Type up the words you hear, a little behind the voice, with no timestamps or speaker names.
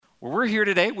Well, we're here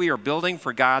today. We are building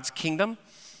for God's kingdom.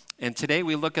 And today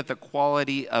we look at the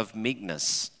quality of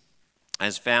meekness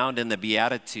as found in the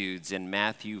Beatitudes in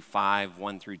Matthew 5,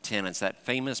 1 through 10. It's that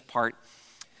famous part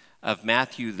of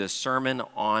Matthew, the Sermon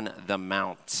on the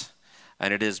Mount.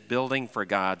 And it is building for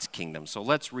God's kingdom. So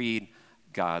let's read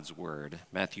God's word.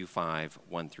 Matthew 5,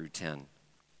 1 through 10.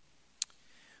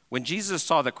 When Jesus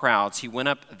saw the crowds, he went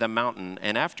up the mountain,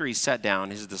 and after he sat down,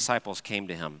 his disciples came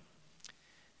to him.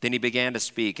 Then he began to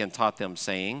speak and taught them,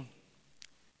 saying,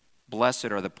 "Blessed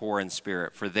are the poor in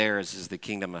spirit, for theirs is the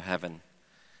kingdom of heaven.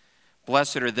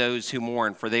 Blessed are those who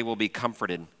mourn, for they will be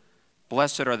comforted.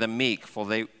 Blessed are the meek, for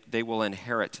they will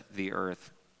inherit the earth.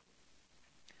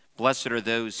 Blessed are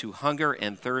those who hunger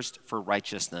and thirst for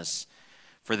righteousness,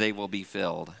 for they will be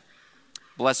filled.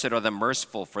 Blessed are the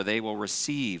merciful, for they will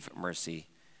receive mercy.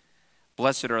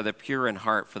 Blessed are the pure in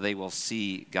heart, for they will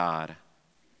see God.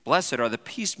 Blessed are the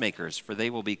peacemakers, for they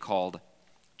will be called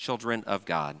children of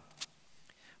God.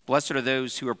 Blessed are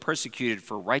those who are persecuted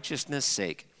for righteousness'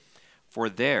 sake, for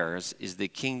theirs is the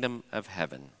kingdom of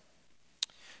heaven."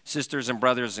 Sisters and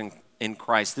brothers in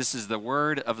Christ, this is the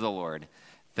word of the Lord.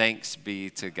 Thanks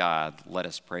be to God. Let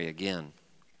us pray again.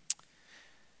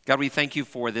 God, we thank you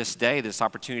for this day, this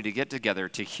opportunity to get together,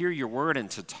 to hear your word and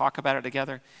to talk about it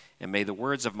together. And may the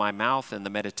words of my mouth and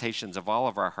the meditations of all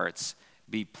of our hearts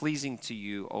be pleasing to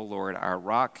you, O Lord, our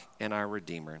rock and our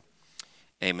redeemer.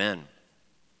 Amen.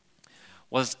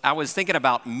 Well, I was thinking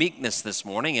about meekness this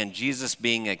morning and Jesus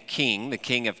being a king, the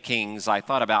King of Kings. I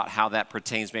thought about how that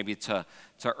pertains maybe to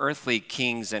earthly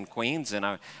kings and queens. And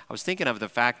I was thinking of the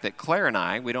fact that Claire and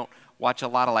I, we don't watch a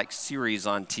lot of like series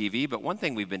on TV, but one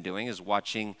thing we've been doing is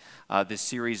watching the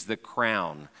series The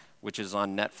Crown, which is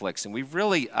on Netflix. And we've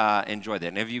really enjoyed it.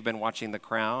 And have you been watching The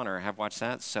Crown or have watched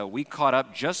that? So we caught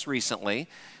up just recently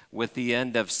with the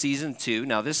end of season 2.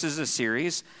 Now, this is a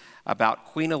series about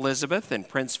Queen Elizabeth and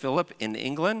Prince Philip in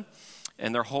England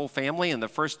and their whole family. And the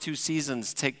first 2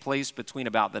 seasons take place between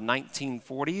about the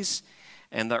 1940s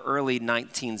and the early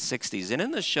 1960s. And in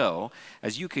the show,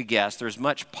 as you could guess, there's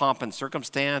much pomp and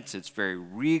circumstance. It's very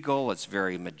regal. It's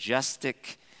very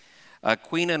majestic.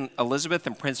 Queen Elizabeth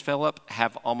and Prince Philip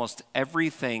have almost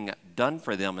everything done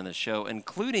for them in the show,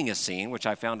 including a scene, which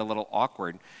I found a little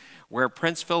awkward, where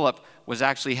Prince Philip was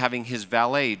actually having his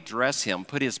valet dress him,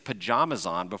 put his pajamas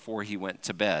on before he went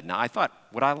to bed. Now, I thought,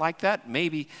 would I like that?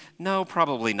 Maybe. No,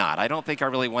 probably not. I don't think I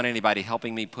really want anybody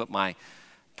helping me put my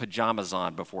pajamas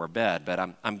on before bed, but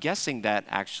I'm guessing that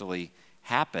actually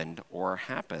happened or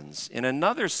happens. In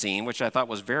another scene, which I thought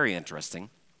was very interesting,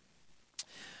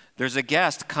 there's a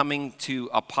guest coming to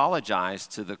apologize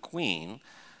to the Queen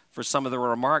for some of the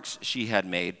remarks she had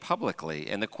made publicly,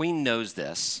 and the Queen knows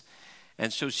this.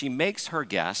 And so she makes her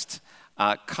guest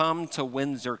come to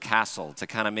Windsor Castle to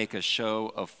kind of make a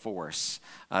show of force,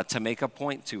 to make a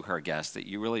point to her guest that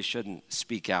you really shouldn't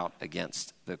speak out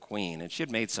against the Queen. And she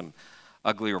had made some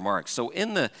ugly remarks. So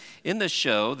in the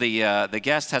show, the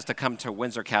guest has to come to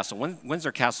Windsor Castle.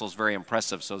 Windsor Castle is very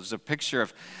impressive. So there's a picture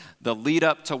of the lead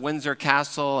up to Windsor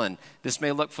Castle, and this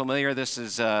may look familiar. This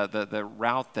is the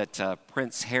route that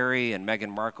Prince Harry and Meghan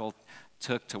Markle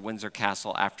took to Windsor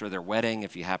Castle after their wedding,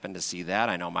 if you happen to see that.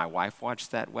 I know my wife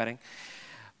watched that wedding.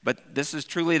 But this is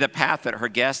truly the path that her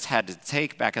guest had to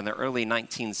take back in the early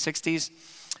 1960s.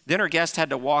 Then her guest had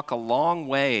to walk a long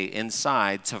way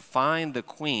inside to find the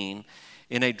Queen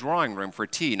in a drawing room for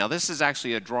tea. Now, this is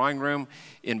actually a drawing room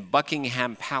in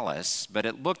Buckingham Palace, but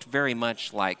it looked very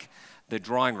much like the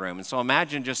drawing room. And so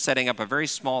imagine just setting up a very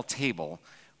small table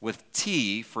with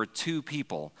tea for 2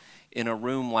 people in a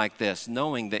room like this,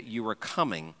 knowing that you were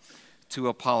coming to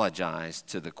apologize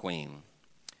to the Queen.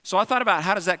 So I thought about,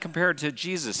 how does that compare to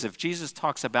Jesus? If Jesus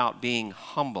talks about being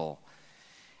humble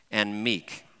and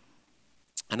meek,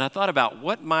 and I thought about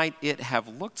what might it have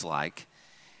looked like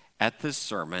at the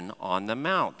Sermon on the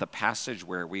Mount, the passage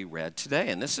where we read today.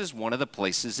 And this is one of the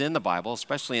places in the Bible,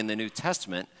 especially in the New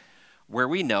Testament, where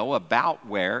we know about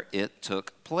where it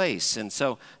took place. And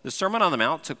so the Sermon on the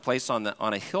Mount took place on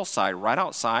a hillside right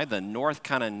outside the north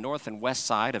and west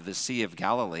side of the Sea of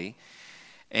Galilee.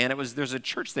 And there's a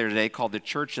church there today called the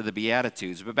Church of the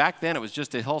Beatitudes. But back then it was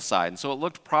just a hillside. And so it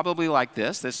looked probably like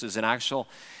this. This is an actual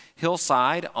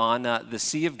hillside on the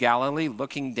Sea of Galilee,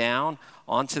 looking down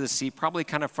onto the sea, probably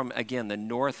kind of from, again, the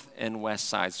north and west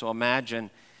side. So imagine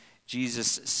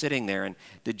Jesus sitting there. And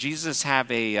did Jesus have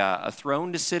a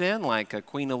throne to sit in like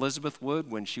Queen Elizabeth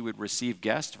would when she would receive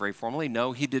guests very formally?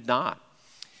 No, he did not.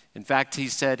 In fact, he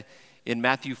said in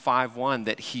Matthew 5:1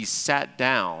 that he sat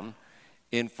down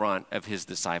in front of his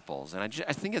disciples. And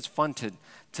I think it's fun to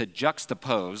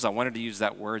juxtapose. I wanted to use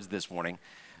that word this morning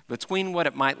between what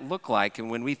it might look like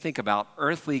and when we think about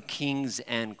earthly kings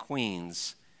and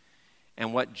queens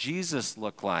and what Jesus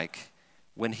looked like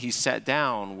when he sat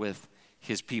down with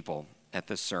his people at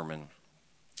the Sermon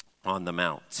on the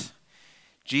Mount.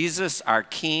 Jesus, our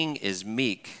King, is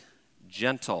meek,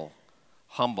 gentle,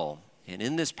 humble. And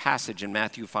in this passage in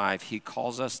Matthew 5, he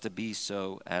calls us to be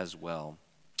so as well.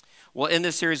 Well, in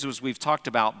this series, as we've talked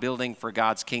about building for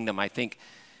God's kingdom, I think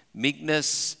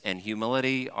meekness and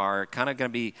humility are kind of going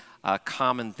to be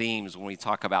common themes when we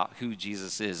talk about who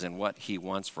Jesus is and what he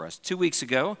wants for us. 2 weeks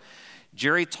ago,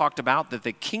 Jerry talked about that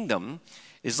the kingdom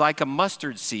is like a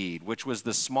mustard seed, which was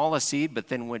the smallest seed, but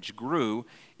then which grew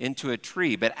into a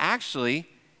tree. But actually,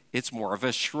 it's more of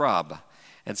a shrub.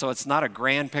 And so it's not a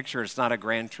grand picture, it's not a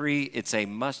grand tree, it's a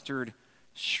mustard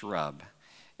shrub.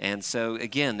 And so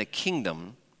again, the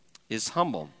kingdom is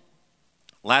humble.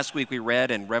 Last week we read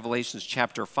in Revelations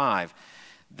chapter 5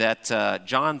 that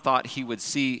John thought he would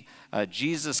see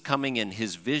Jesus coming in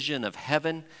his vision of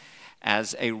heaven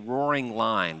as a roaring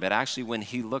lion. But actually when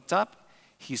he looked up,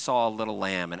 he saw a little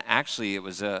lamb. And actually it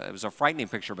was a frightening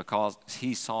picture because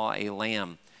he saw a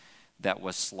lamb that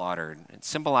was slaughtered. It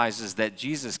symbolizes that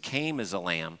Jesus came as a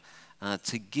lamb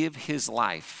to give his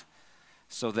life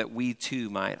so that we too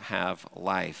might have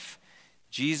life.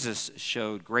 Jesus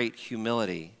showed great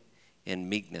humility and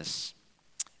meekness.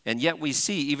 And yet we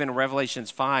see, even in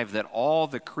Revelations 5, that all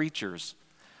the creatures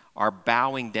are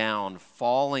bowing down,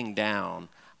 falling down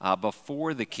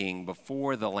before the King,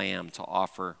 before the Lamb, to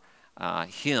offer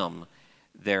him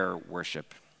their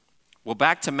worship. Well,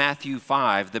 back to Matthew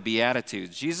 5, the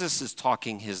Beatitudes. Jesus is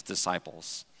talking his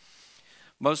disciples.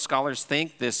 Most scholars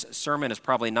think this sermon is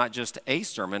probably not just a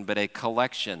sermon, but a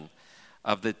collection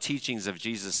of the teachings of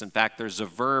Jesus. In fact, there's a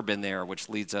verb in there which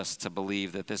leads us to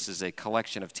believe that this is a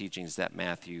collection of teachings that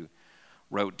Matthew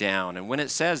wrote down. And when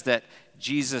it says that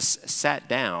Jesus sat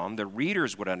down, the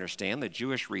readers would understand, the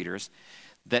Jewish readers,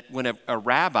 that when a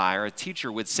rabbi or a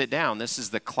teacher would sit down, this is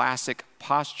the classic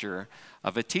posture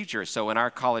of a teacher. So in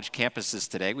our college campuses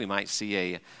today, we might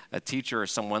see a teacher or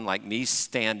someone like me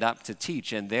stand up to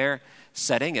teach. In their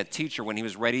setting, a teacher, when he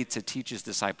was ready to teach his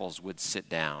disciples, would sit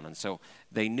down. And so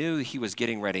they knew he was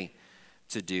getting ready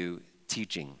to do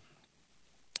teaching.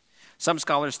 Some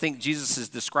scholars think Jesus is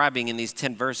describing in these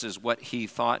 10 verses what he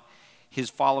thought his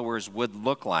followers would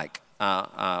look like,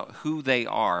 who they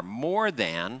are, more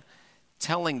than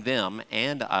telling them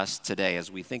and us today as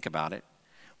we think about it,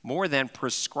 more than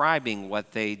prescribing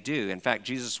what they do. In fact,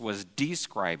 Jesus was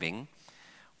describing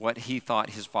what he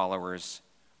thought his followers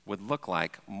would look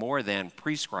like, more than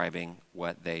prescribing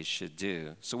what they should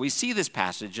do. So we see this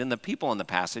passage, and the people in the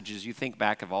passage, as you think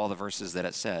back of all the verses that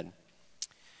it said,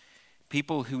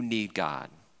 people who need God,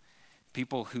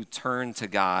 people who turn to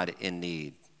God in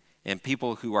need, and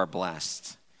people who are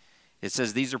blessed. It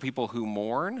says these are people who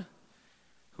mourn,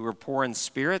 who are poor in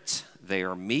spirit, they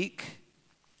are meek,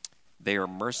 they are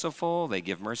merciful, they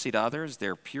give mercy to others,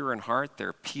 they're pure in heart,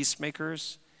 they're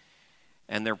peacemakers,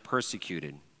 and they're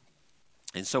persecuted.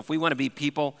 And so if we want to be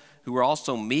people who are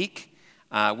also meek,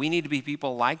 we need to be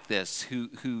people like this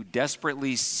who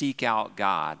desperately seek out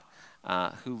God,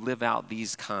 who live out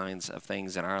these kinds of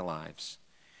things in our lives.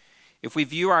 If we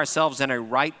view ourselves in a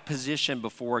right position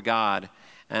before God,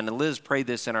 and Liz prayed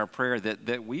this in our prayer,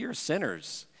 that we are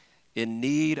sinners in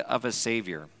need of a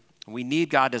Savior. We need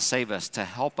God to save us, to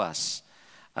help us,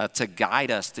 to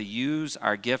guide us, to use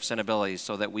our gifts and abilities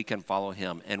so that we can follow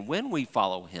him. And when we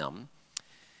follow him,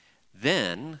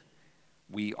 then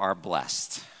we are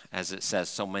blessed, as it says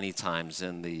so many times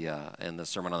in the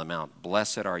Sermon on the Mount.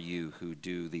 Blessed are you who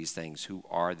do these things, who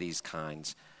are these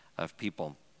kinds of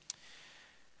people.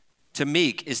 To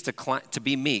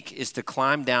be meek is to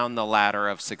climb down the ladder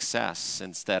of success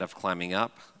instead of climbing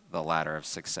up the ladder of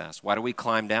success. Why do we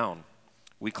climb down?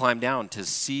 We climb down to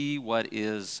see what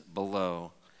is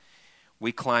below.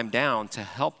 We climb down to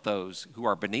help those who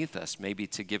are beneath us, maybe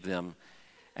to give them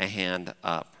a hand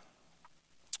up.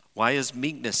 Why is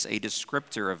meekness a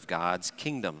descriptor of God's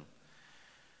kingdom?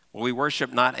 Well, we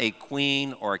worship not a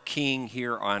queen or a king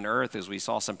here on earth, as we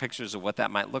saw some pictures of what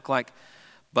that might look like,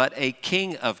 but a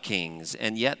King of Kings.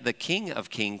 And yet the King of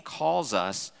Kings calls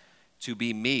us to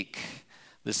be meek.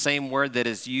 The same word that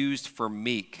is used for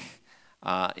meek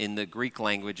in the Greek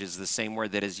language is the same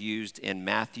word that is used in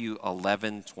Matthew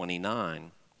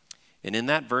 11:29. And in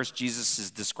that verse, Jesus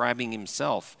is describing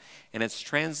himself, and it's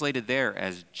translated there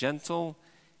as gentle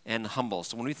and humble.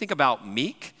 So when we think about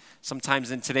meek, sometimes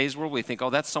in today's world we think,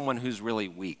 oh, that's someone who's really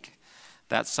weak.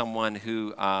 That's someone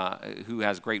who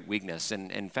has great weakness.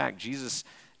 And in fact, Jesus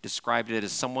described it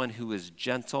as someone who is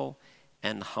gentle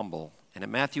and humble. And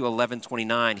in Matthew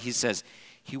 11:29, he says,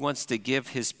 He wants to give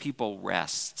his people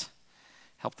rest,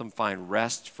 help them find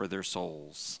rest for their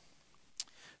souls.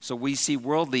 So we see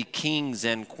worldly kings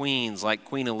and queens like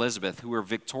Queen Elizabeth who are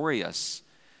victorious,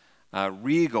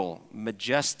 regal,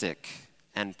 majestic,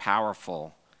 and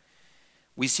powerful.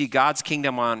 We see God's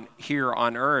kingdom here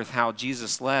on earth, how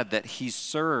Jesus led, that he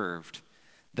served,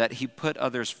 that he put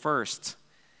others first,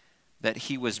 that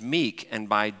he was meek, and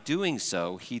by doing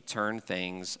so, he turned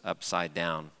things upside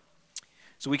down.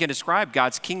 So we can describe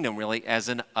God's kingdom really as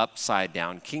an upside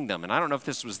down kingdom. And I don't know if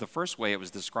this was the first way it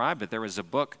was described, but there was a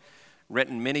book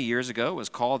written many years ago. It was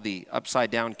called The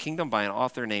Upside Down Kingdom by an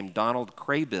author named Donald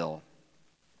Craybill.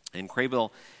 And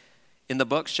Craybill in the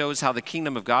book shows how the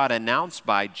kingdom of God announced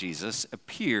by Jesus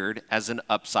appeared as an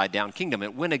upside down kingdom.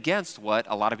 It went against what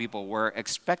a lot of people were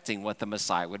expecting what the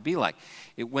Messiah would be like.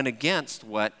 It went against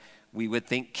what we would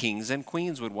think kings and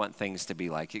queens would want things to be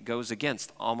like. It goes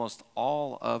against almost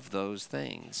all of those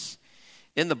things.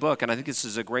 In the book, and I think this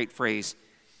is a great phrase,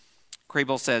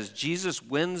 Craybill says, Jesus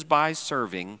wins by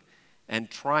serving and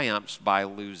triumphs by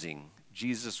losing.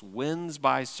 Jesus wins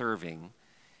by serving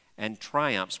and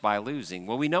triumphs by losing.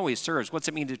 Well, we know he serves. What's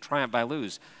it mean to triumph by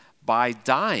lose? By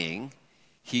dying,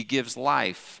 he gives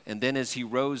life. And then as he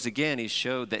rose again, he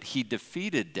showed that he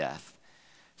defeated death.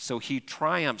 So he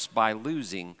triumphs by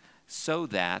losing so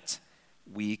that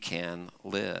we can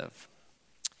live.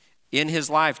 In his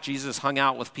life, Jesus hung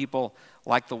out with people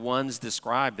like the ones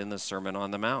described in the Sermon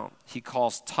on the Mount. He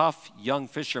calls tough young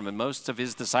fishermen. Most of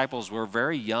his disciples were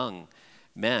very young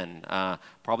men,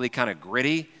 probably kind of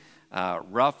gritty,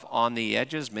 rough on the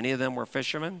edges. Many of them were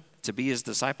fishermen to be his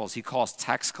disciples. He calls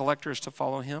tax collectors to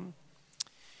follow him.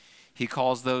 He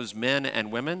calls those men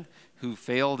and women who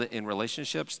failed in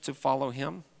relationships to follow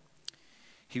him.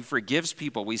 He forgives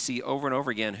people we see over and over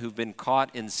again who've been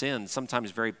caught in sin,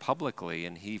 sometimes very publicly,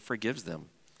 and he forgives them.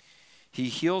 He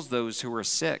heals those who are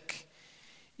sick,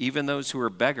 even those who are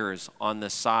beggars on the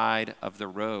side of the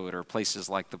road or places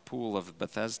like the pool of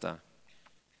Bethesda.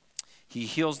 He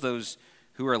heals those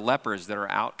who are lepers that are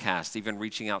outcast, even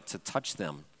reaching out to touch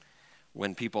them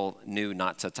when people knew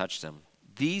not to touch them.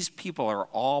 These people are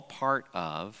all part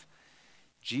of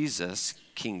Jesus'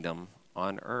 kingdom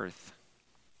on earth.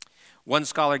 One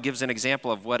scholar gives an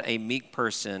example of what a meek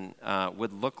person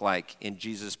would look like in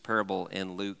Jesus' parable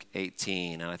in Luke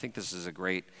 18. And I think this is a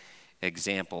great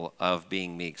example of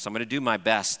being meek. So I'm going to do my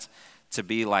best to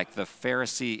be like the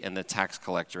Pharisee and the tax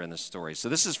collector in the story. So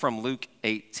this is from Luke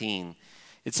 18.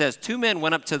 It says, 2 men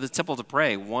went up to the temple to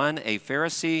pray, one a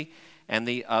Pharisee and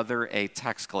the other a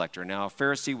tax collector. Now, a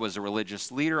Pharisee was a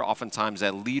religious leader, oftentimes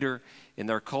a leader in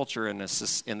their culture in the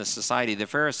society. The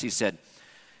Pharisee said,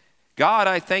 God,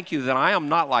 I thank you that I am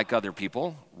not like other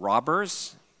people,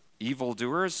 robbers,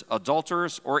 evildoers,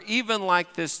 adulterers, or even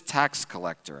like this tax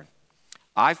collector.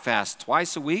 I fast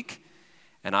twice a week,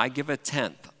 and I give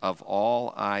 1/10 of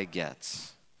all I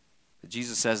get.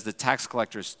 Jesus says the tax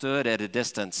collector stood at a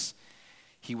distance.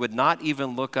 He would not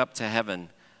even look up to heaven,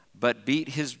 but beat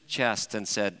his chest and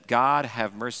said, God,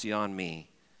 have mercy on me,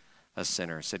 a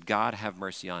sinner. Said, God, have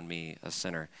mercy on me, a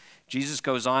sinner. Jesus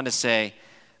goes on to say,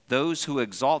 those who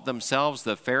exalt themselves,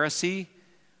 the Pharisee,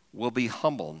 will be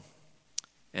humbled.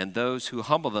 And those who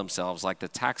humble themselves, like the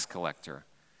tax collector,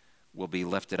 will be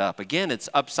lifted up. Again, it's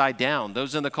upside down.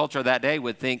 Those in the culture of that day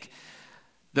would think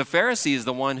the Pharisee is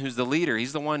the one who's the leader.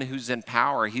 He's the one who's in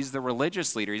power. He's the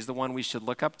religious leader. He's the one we should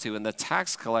look up to. And the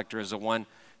tax collector is the one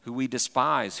who we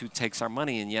despise, who takes our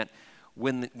money. And yet,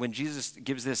 when Jesus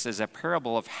gives this as a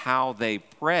parable of how they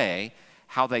pray,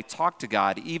 how they talk to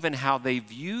God, even how they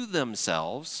view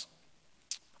themselves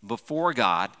before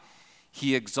God,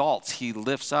 he exalts, he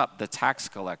lifts up the tax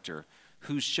collector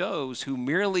who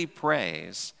merely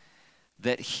prays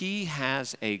that he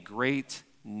has a great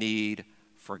need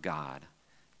for God.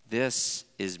 This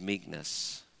is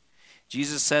meekness.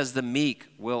 Jesus says the meek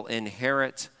will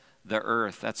inherit the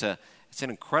earth. It's an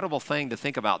incredible thing to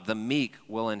think about. The meek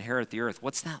will inherit the earth.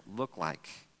 What's that look like?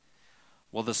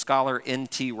 Well, the scholar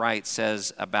N.T. Wright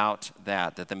says about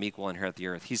that the meek will inherit the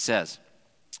earth. He says,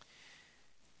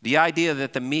 the idea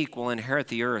that the meek will inherit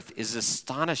the earth is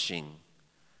astonishing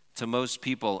to most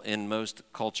people in most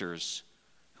cultures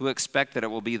who expect that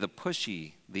it will be the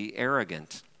pushy, the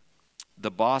arrogant, the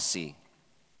bossy,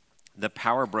 the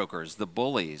power brokers, the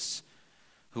bullies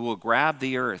who will grab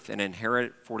the earth and inherit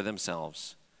it for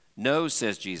themselves. No,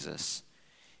 says Jesus,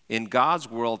 in God's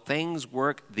world, things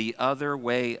work the other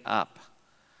way up.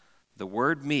 The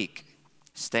word meek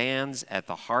stands at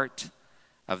the heart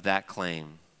of that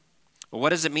claim. Well, what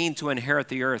does it mean to inherit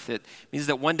the earth? It means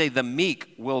that one day the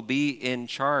meek will be in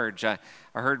charge. I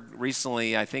heard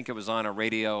recently, I think it was on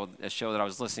a show that I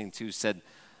was listening to, said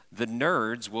the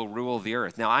nerds will rule the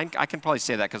earth. Now, I can probably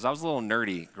say that because I was a little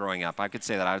nerdy growing up. I could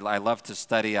say that. I love to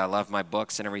study. I love my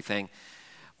books and everything.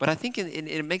 But I think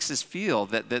it makes us feel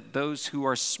that those who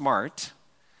are smart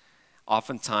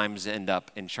oftentimes end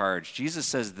up in charge. Jesus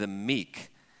says the meek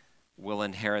will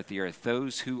inherit the earth.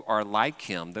 Those who are like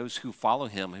him, those who follow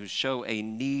him, who show a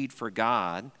need for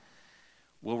God,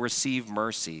 will receive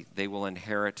mercy. They will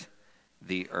inherit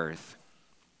the earth.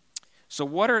 So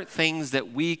what are things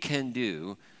that we can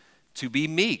do to be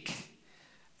meek?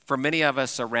 For many of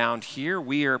us around here,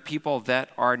 we are people that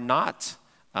are not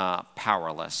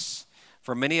powerless.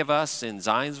 For many of us in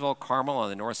Zionsville, Carmel, on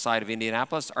the north side of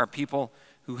Indianapolis, are people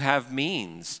who have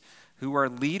means, who are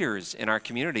leaders in our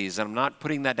communities. And I'm not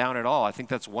putting that down at all. I think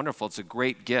that's wonderful. It's a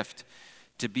great gift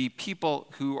to be people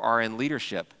who are in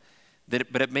leadership.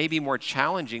 But it may be more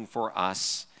challenging for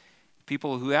us,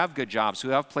 people who have good jobs, who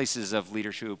have places of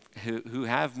leadership, who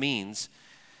have means,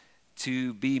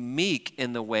 to be meek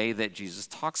in the way that Jesus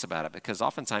talks about it. Because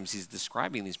oftentimes he's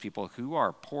describing these people who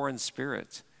are poor in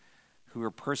spirit, who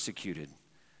are persecuted,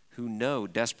 who know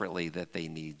desperately that they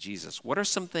need Jesus. What are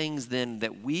some things then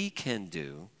that we can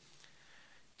do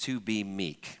to be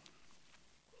meek?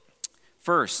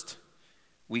 First,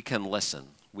 we can listen.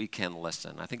 We can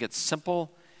listen. I think it's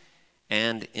simple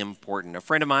and important. A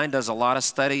friend of mine does a lot of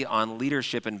study on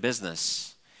leadership in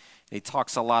business. He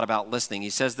talks a lot about listening. He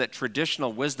says that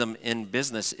traditional wisdom in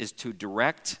business is to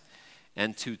direct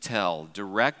and to tell.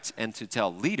 Direct and to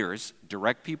tell. Leaders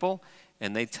direct people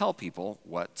and they tell people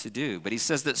what to do. But he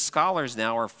says that scholars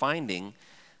now are finding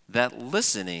that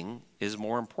listening is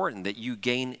more important, that you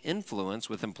gain influence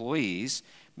with employees.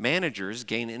 Managers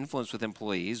gain influence with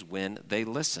employees when they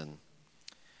listen.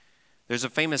 There's a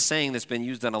famous saying that's been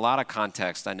used in a lot of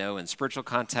contexts, I know, in spiritual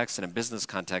context and in business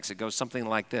context. It goes something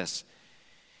like this.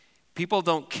 People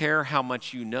don't care how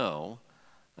much you know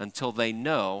until they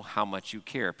know how much you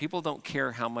care. People don't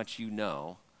care how much you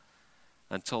know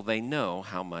until they know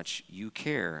how much you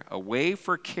care. A way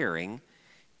for caring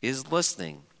is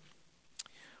listening.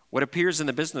 What appears in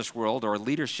the business world or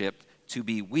leadership to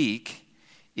be weak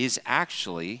is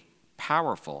actually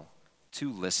powerful,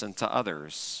 to listen to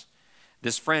others.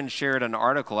 This friend shared an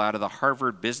article out of the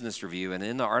Harvard Business Review, and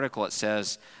in the article it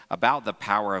says about the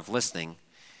power of listening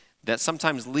that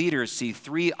sometimes leaders see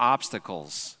 3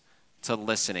 obstacles to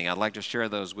listening. I'd like to share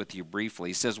those with you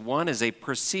briefly. He says one is a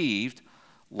perceived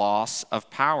loss of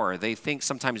power. They think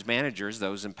sometimes managers,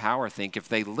 those in power, think if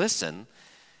they listen,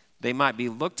 they might be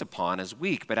looked upon as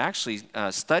weak. But actually,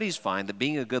 studies find that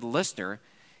being a good listener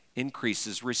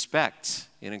increases respect.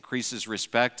 It increases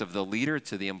respect of the leader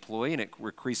to the employee, and it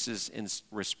increases in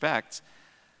respect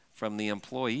from the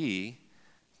employee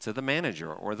to the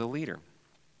manager or the leader.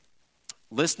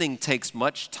 Listening takes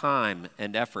much time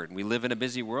and effort, and we live in a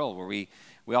busy world where we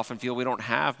often feel we don't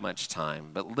have much time.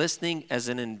 But listening is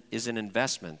an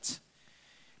investment.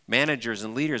 Managers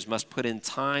and leaders must put in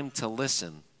time to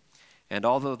listen, and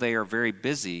although they are very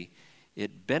busy,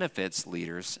 it benefits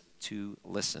leaders to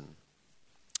listen.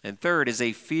 And third is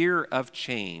a fear of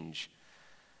change.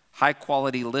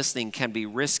 High-quality listening can be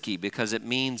risky because it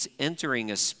means entering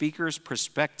a speaker's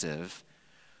perspective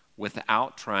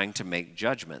without trying to make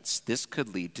judgments. This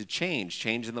could lead to change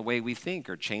in the way we think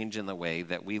or change in the way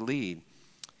that we lead.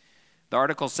 The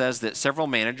article says that several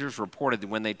managers reported that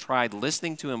when they tried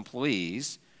listening to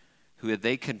employees who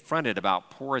they confronted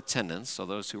about poor attendance, so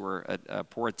those who were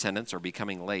poor attendance or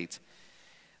becoming late,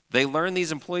 they learned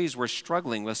these employees were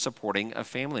struggling with supporting a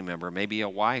family member, maybe a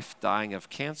wife dying of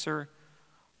cancer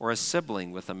or a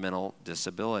sibling with a mental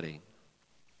disability.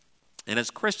 And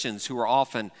as Christians who are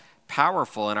often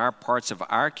powerful in our parts of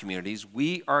our communities,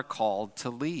 we are called to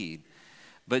lead.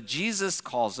 But Jesus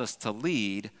calls us to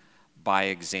lead by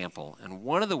example. And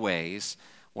one of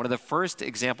the first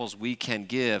examples we can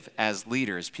give as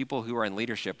leaders, people who are in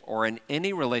leadership or in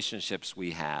any relationships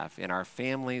we have, in our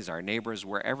families, our neighbors,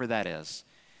 wherever that is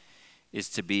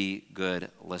to be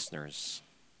good listeners.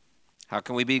 How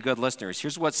can we be good listeners?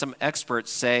 Here's what some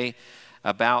experts say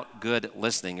about good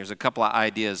listening. There's a couple of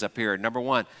ideas up here. Number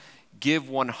one, give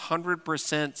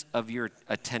 100% of your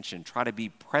attention. Try to be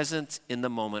present in the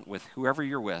moment with whoever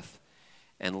you're with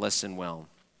and listen well.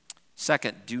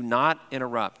 Second, do not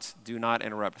interrupt. Do not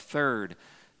interrupt. Third,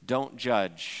 don't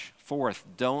judge. Fourth,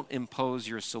 don't impose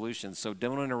your solutions. So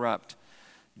don't interrupt.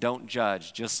 Don't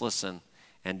judge. Just listen.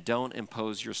 And don't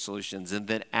impose your solutions. And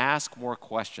then ask more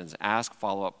questions. Ask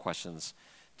follow-up questions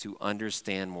to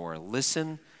understand more.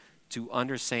 Listen to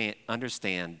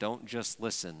understand. Don't just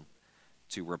listen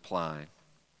to reply.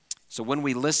 So when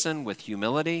we listen with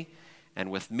humility and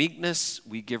with meekness,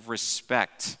 we give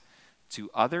respect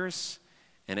to others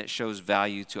and it shows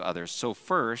value to others. So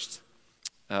first,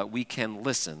 we can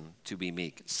listen to be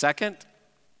meek. Second,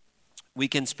 we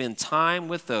can spend time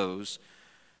with those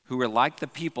who are like the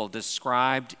people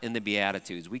described in the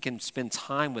Beatitudes. We can spend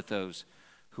time with those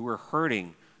who are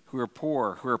hurting, who are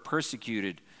poor, who are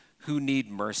persecuted, who need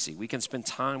mercy. We can spend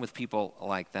time with people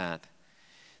like that.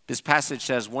 This passage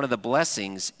says one of the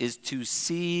blessings is to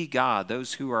see God.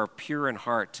 Those who are pure in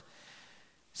heart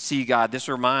see God. This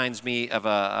reminds me of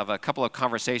a couple of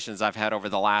conversations I've had over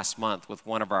the last month with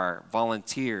one of our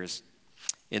volunteers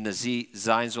in the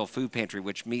Zionsville Food Pantry,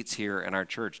 which meets here in our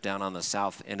church down on the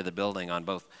south end of the building on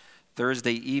both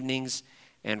Thursday evenings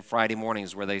and Friday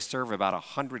mornings, where they serve about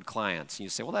 100 clients. And you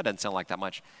say, well, that doesn't sound like that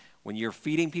much. When you're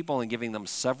feeding people and giving them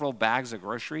several bags of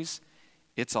groceries,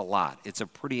 it's a lot. It's a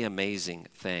pretty amazing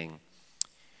thing.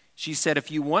 She said,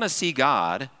 if you want to see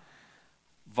God,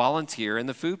 volunteer in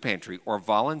the food pantry or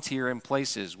volunteer in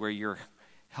places where you're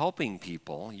helping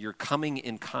people, you're coming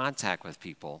in contact with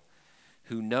people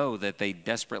who know that they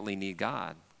desperately need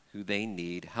God, who they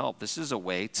need help. This is a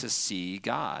way to see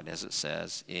God, as it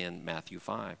says in Matthew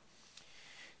 5.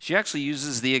 She actually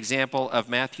uses the example of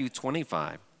Matthew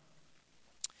 25,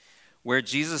 where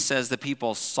Jesus says the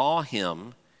people saw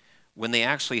him when they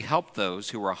actually helped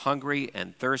those who were hungry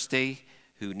and thirsty,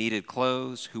 who needed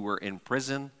clothes, who were in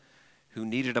prison, who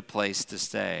needed a place to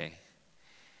stay.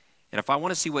 And if I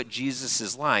want to see what Jesus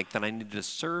is like, then I need to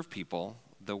serve people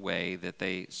the way that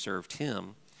they served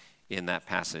him in that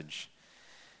passage.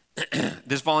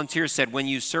 This volunteer said, when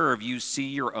you serve, you see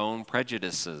your own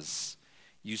prejudices.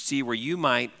 You see where you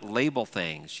might label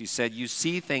things. She said, you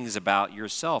see things about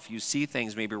yourself. You see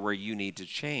things maybe where you need to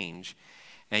change.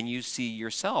 And you see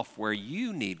yourself where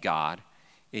you need God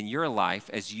in your life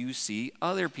as you see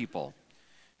other people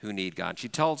who need God. She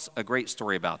tells a great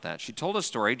story about that. She told a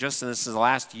story just in this is the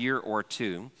last year or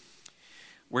two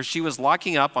where she was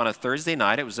locking up on a Thursday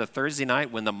night. It was a Thursday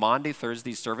night when the Maundy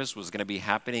Thursday service was going to be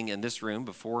happening in this room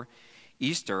before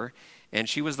Easter. And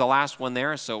she was the last one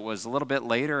there, so it was a little bit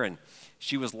later, and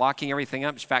she was locking everything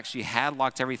up. In fact, she had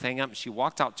locked everything up. She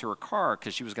walked out to her car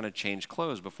because she was going to change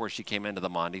clothes before she came into the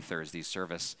Maundy Thursday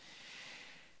service.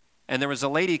 And there was a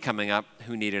lady coming up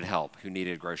who needed help, who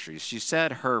needed groceries. She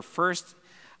said her first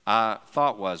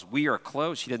thought was, we are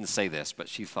closed. She didn't say this, but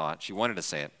she wanted to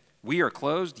say it. We are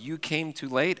closed. You came too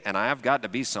late, and I have got to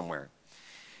be somewhere.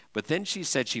 But then she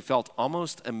said she felt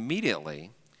almost immediately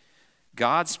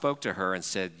God spoke to her and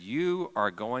said, you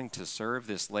are going to serve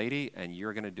this lady, and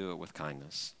you're going to do it with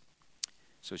kindness.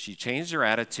 So she changed her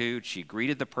attitude. She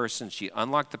greeted the person. She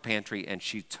unlocked the pantry, and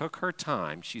she took her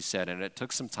time, she said, and it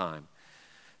took some time,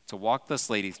 to walk this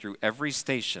lady through every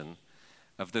station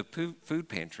of the food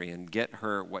pantry and get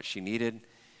her what she needed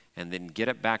and then get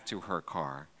it back to her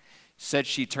car. Said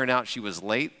she turned out she was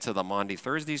late to the Maundy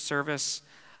Thursday service,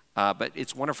 but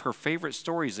it's one of her favorite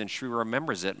stories, and she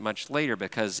remembers it much later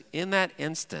because in that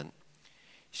instant,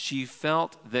 she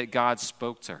felt that God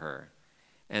spoke to her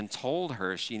and told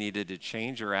her she needed to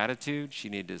change her attitude. She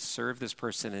needed to serve this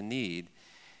person in need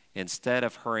instead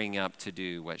of hurrying up to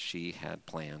do what she had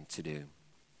planned to do.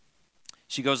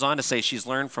 She goes on to say she's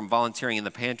learned from volunteering in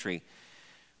the pantry,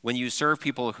 when you serve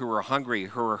people who are hungry,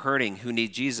 who are hurting, who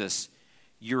need Jesus,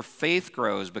 your faith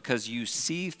grows because you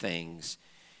see things.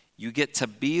 You get to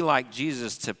be like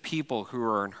Jesus to people who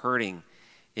are hurting,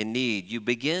 in need. You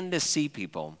begin to see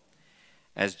people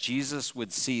as Jesus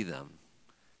would see them.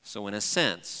 So in a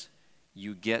sense,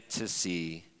 you get to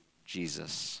see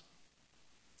Jesus.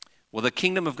 Well, the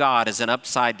kingdom of God is an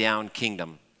upside-down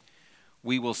kingdom.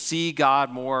 We will see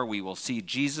God more. We will see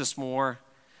Jesus more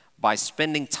by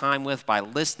spending time with, by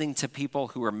listening to people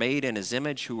who are made in his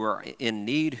image, who are in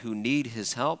need, who need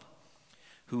his help,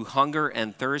 who hunger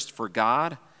and thirst for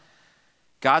God.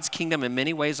 God's kingdom in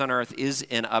many ways on earth is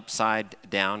an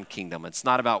upside-down kingdom. It's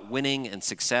not about winning and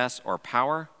success or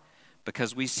power,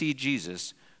 because we see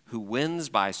Jesus who wins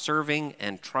by serving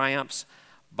and triumphs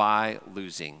by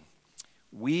losing.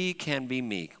 We can be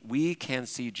meek. We can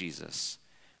see Jesus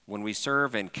when we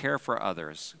serve and care for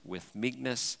others with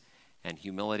meekness and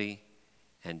humility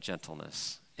and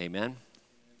gentleness. Amen?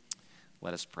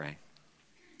 Let us pray.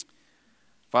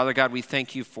 Father God, we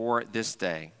thank you for this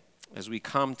day as we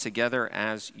come together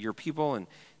as your people, and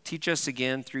teach us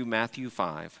again through Matthew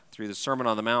 5, through the Sermon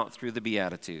on the Mount, through the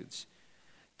Beatitudes,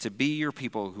 to be your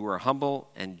people who are humble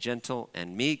and gentle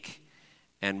and meek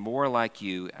and more like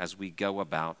you as we go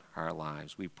about our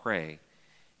lives. We pray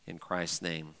in Christ's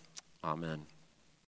name. Amen.